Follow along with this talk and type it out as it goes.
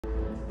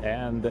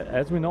And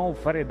as we know,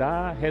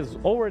 Farida has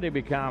already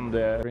become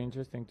the... Very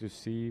interesting to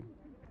see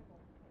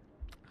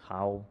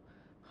how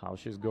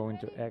she's going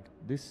to act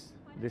this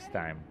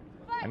time.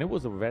 And it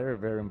was a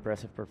very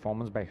impressive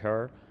performance by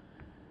her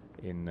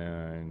in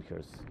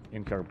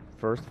her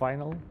first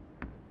final.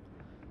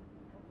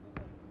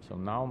 So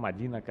now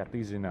Madina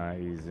Katizina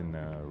is in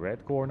the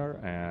red corner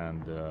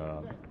and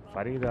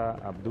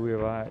Farida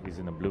Abduyeva is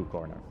in the blue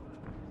corner.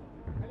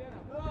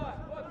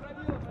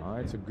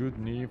 It's a good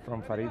knee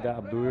from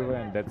Farida Abduyeva,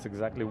 and that's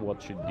exactly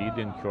what she did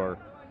in her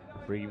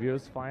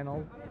previous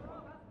final.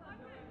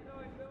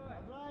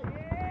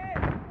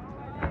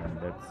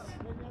 And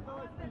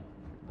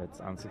that's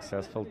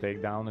unsuccessful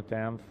takedown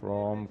attempt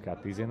from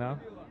Katizina.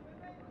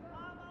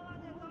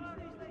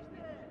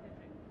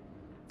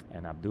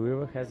 And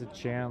Abduyeva has a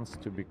chance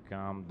to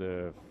become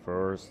the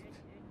first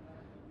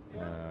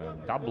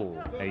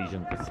double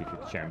Asian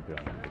Pacific champion,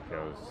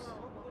 because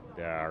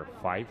there are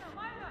five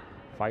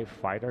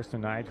fighters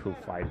tonight who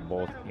fight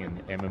both in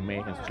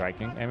MMA and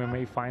striking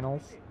MMA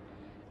finals,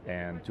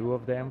 and two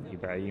of them,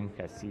 Ibrahim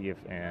Hasiev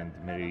and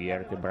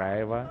Meriyert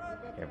Ibraheva,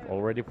 have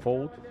already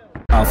fought.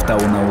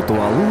 Автауна утуп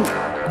алуу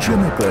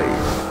жөнөкөй.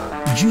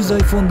 100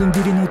 айфондун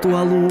бирин утуп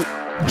алуу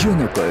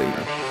жөнөкөй.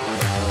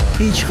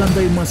 Эч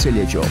кандай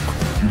маселе жок.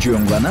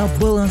 Жөн гана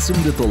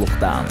балансыңды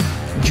толуктан.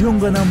 Жөн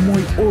гана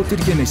мой О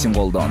тиркемесин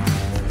колдон.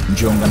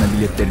 Жөн гана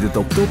билеттерди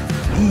топтоп,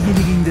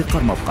 ийгилигиңди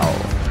кармап кал.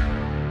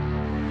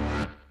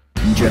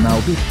 Жана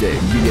албетте,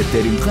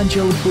 билеттериң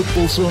канчалык көп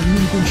болсо,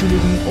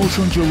 мүмкүнчүлүгүң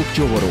ошончолук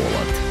жогору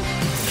болот.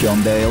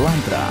 Hyundai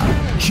Elantra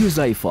 100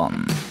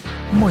 iPhone.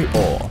 Мой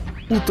О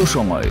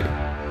утошоңой.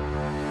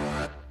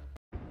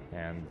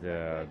 And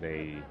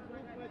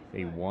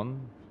they won.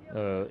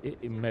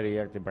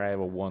 Meriyert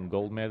Ibraheva won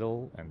gold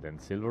medal and then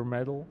silver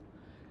medal,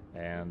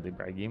 and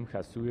Ibrahim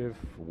Hasiev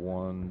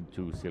won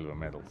 2 silver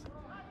medals.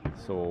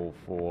 So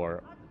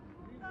for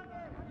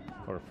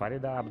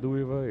Farida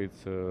Abduyeva,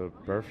 it's a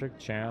perfect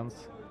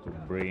chance to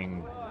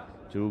bring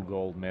 2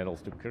 gold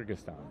medals to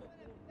Kyrgyzstan.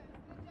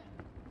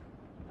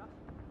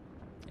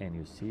 And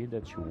you see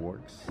that she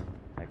works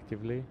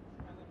actively,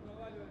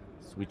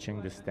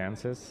 switching the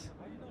stances.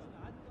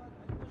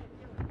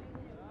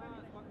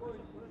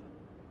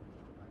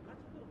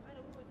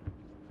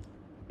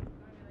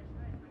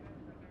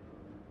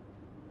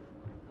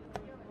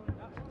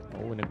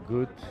 Oh, and a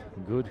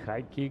good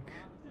high kick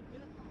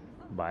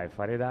by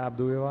Farida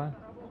Abduyeva.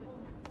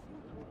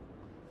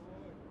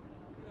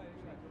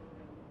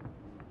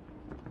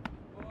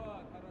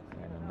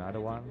 And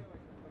another one.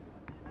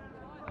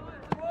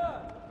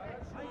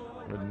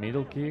 With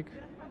middle kick.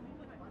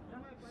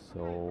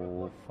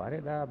 So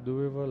Farida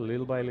Abduyeva,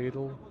 little by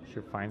little, she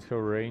finds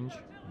her range.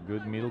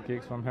 Good middle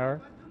kicks from her.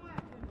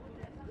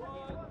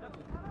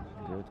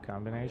 Good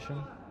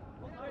combination.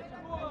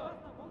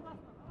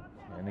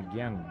 And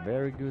again,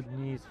 very good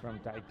knees from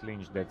tight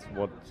clinch. That's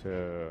what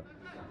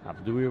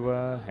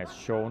Abduyeva has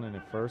shown in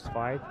the first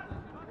fight,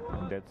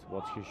 and that's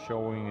what she's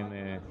showing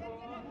in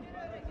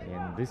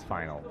this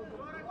final.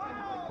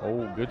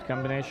 Oh, good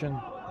combination,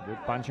 good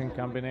punching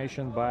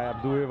combination by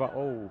Abduyeva.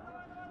 Oh,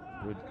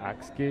 good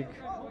axe kick.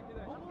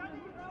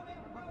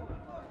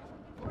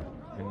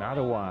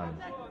 Another one,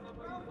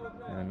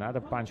 and another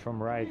punch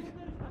from right.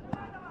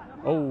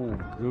 Oh,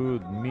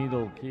 good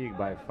middle kick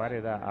by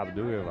Farida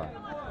Abduyeva.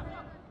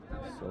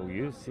 So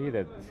you see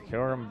that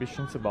her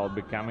ambitions about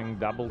becoming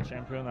double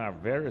champion are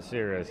very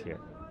serious here.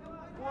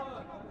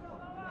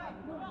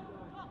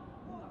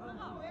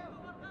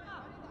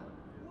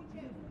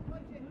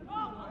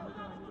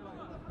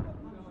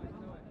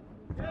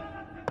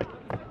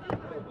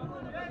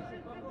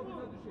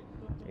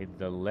 It's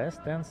the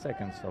last 10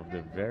 seconds of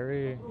the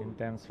very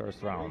intense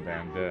first round,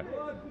 and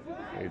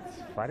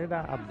it's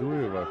Farida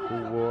Abduyeva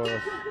who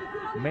was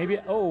maybe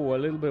a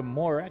little bit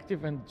more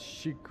active, and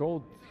she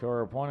caught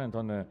her opponent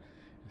on a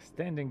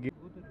standing.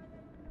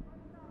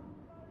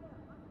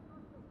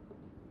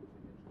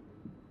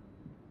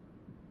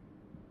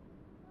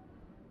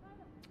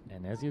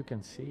 And as you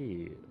can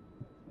see,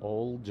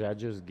 all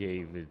judges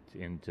gave it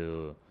in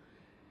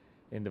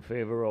the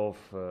favor of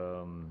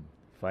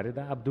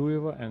Farida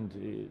Abduyeva,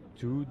 and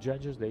 2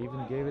 judges, they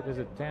even gave it as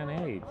a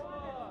 10-8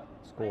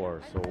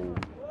 score. So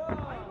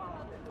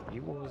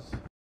it was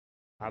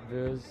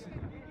obvious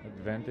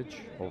advantage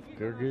of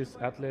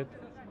Kyrgyz athlete.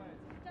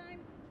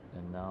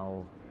 And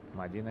now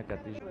Madina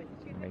Katizina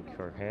make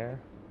her hair.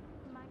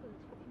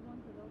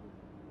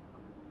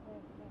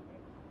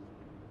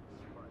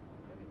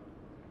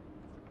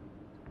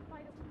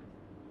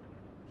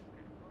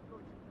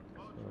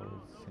 So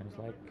it seems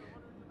like,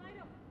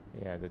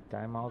 yeah, the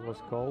timeout was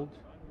called.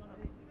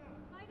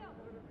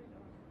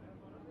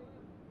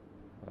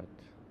 But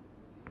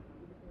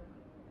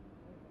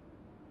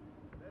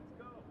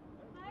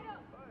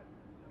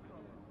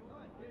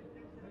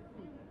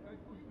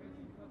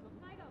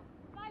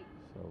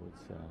so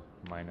it's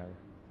minor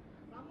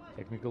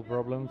technical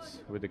problems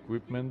with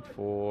equipment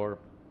for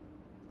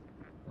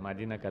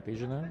Madina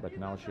Katizina, but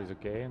now she's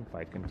okay and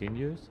fight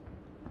continues.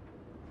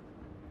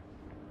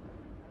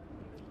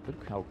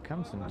 Look how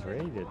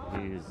concentrated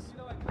is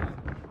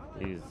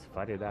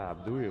Farida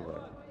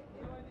Abduyeva.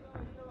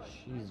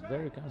 She's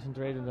very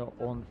concentrated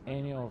on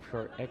any of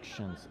her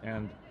actions,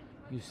 and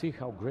you see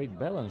how great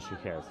balance she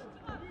has,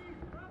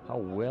 how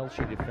well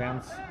she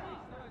defends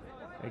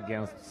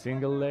against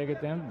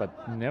single-legged end,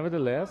 but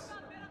nevertheless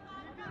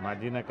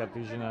Madina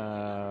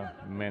Katizhina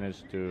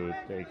managed to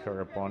take her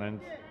opponent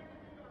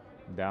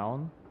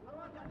down.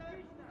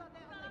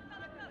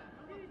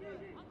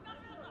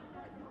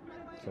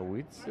 So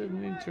it's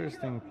an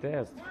interesting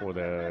test for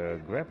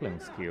the grappling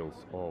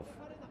skills of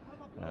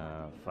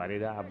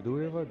Farida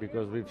Abduyeva,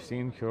 because we've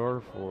seen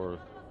her for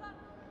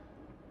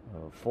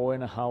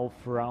 4.5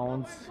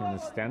 rounds in a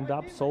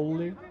stand-up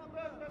solely.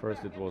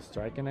 First it was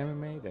striking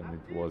MMA, then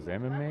it was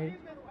MMA,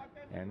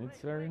 and it's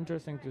very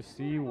interesting to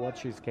see what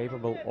she's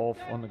capable of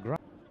on the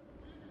ground.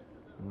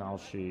 Now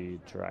she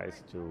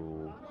tries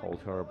to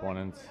hold her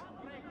opponent's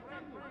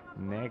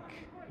neck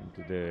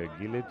into the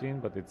guillotine,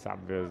 but it's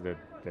obvious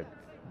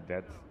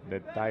that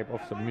type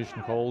of submission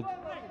hold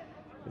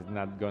is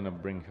not gonna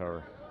bring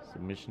her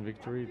submission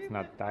victory. It's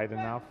not tight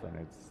enough and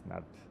it's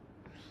not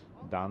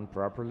done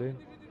properly.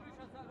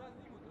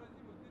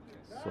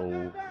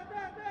 So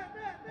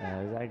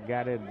as I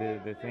got it,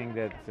 the thing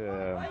that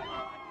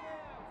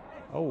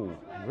oh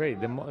great,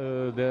 the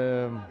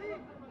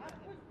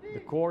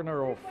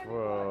corner of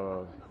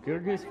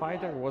Kyrgyz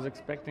fighter was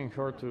expecting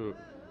her to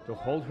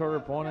hold her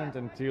opponent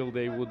until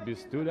they would be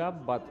stood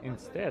up, but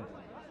instead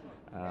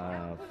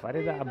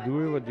Farida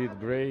Abduyeva did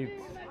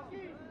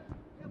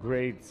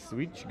great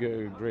switch,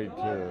 great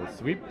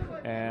sweep,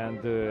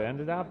 and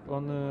ended up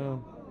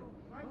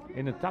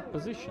in a top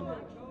position,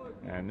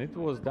 and it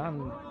was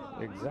done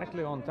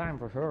exactly on time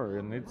for her,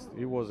 and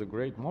it was a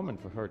great moment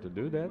for her to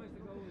do that,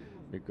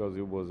 because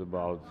it was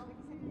about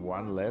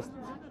one last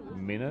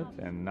minute,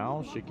 and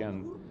now she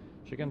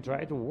can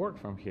try to work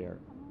from here,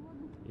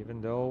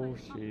 even though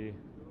she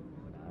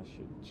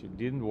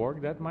didn't work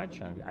that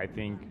much, and I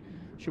think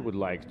she would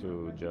like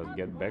to just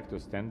get back to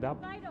stand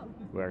up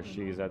where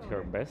she is at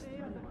her best.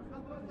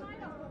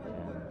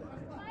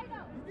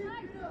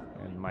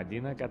 And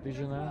Madina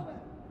Katizhina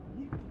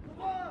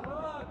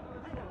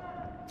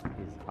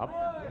is up,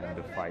 and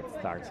the fight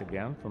starts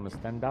again from a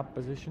stand-up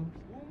position.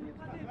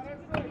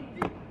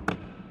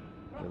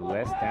 The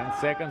last 10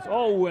 seconds.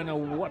 Oh,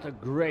 and what a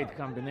great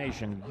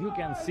combination. You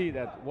can see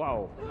that,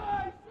 wow,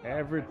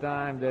 every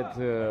time that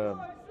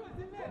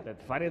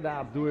that Farida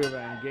Abduyeva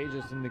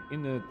engages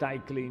in a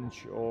tight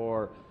clinch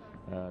or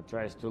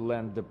tries to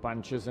land the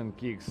punches and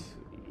kicks,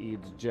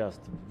 it's just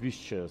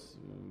vicious.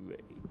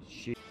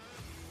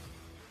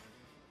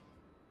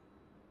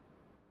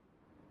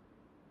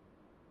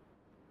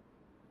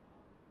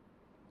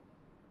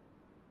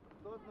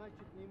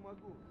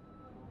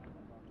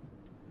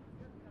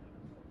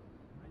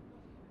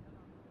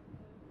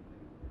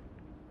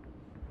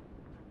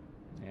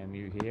 And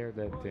you hear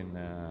that in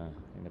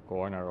the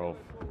corner of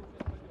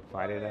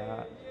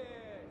Farida,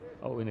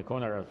 in the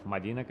corner of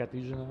Madina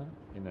Katizhina,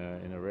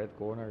 in a red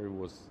corner, it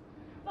was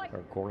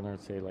her corner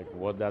say like,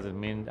 what does it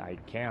mean? I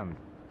can.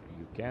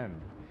 You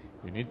can.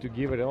 You need to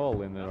give it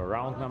all. In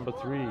round number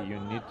 3, you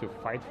need to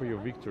fight for your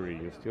victory.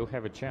 You still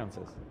have a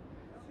chances.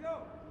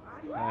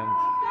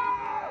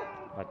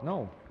 But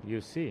no,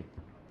 you see,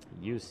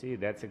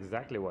 that's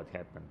exactly what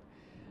happened.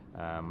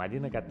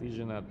 Madina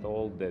Katizhina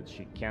told that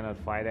she cannot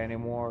fight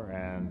anymore,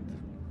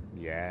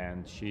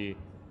 and she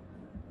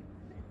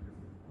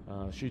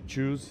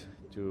chose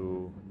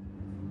to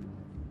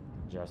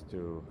just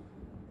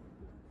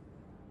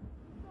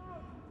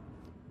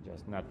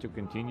not to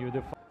continue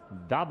the fight.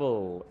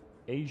 Double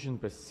Asian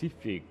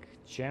Pacific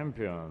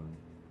champion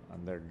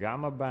under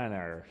Gamma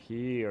banner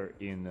here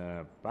in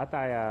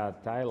Pattaya,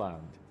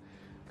 Thailand.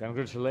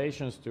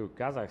 Congratulations to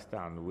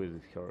Kazakhstan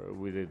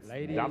with its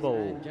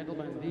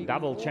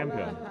double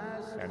champion,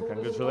 and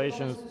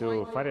congratulations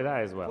to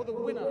Farida as well. For the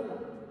winner,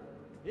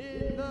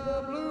 in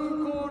the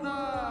blue corner,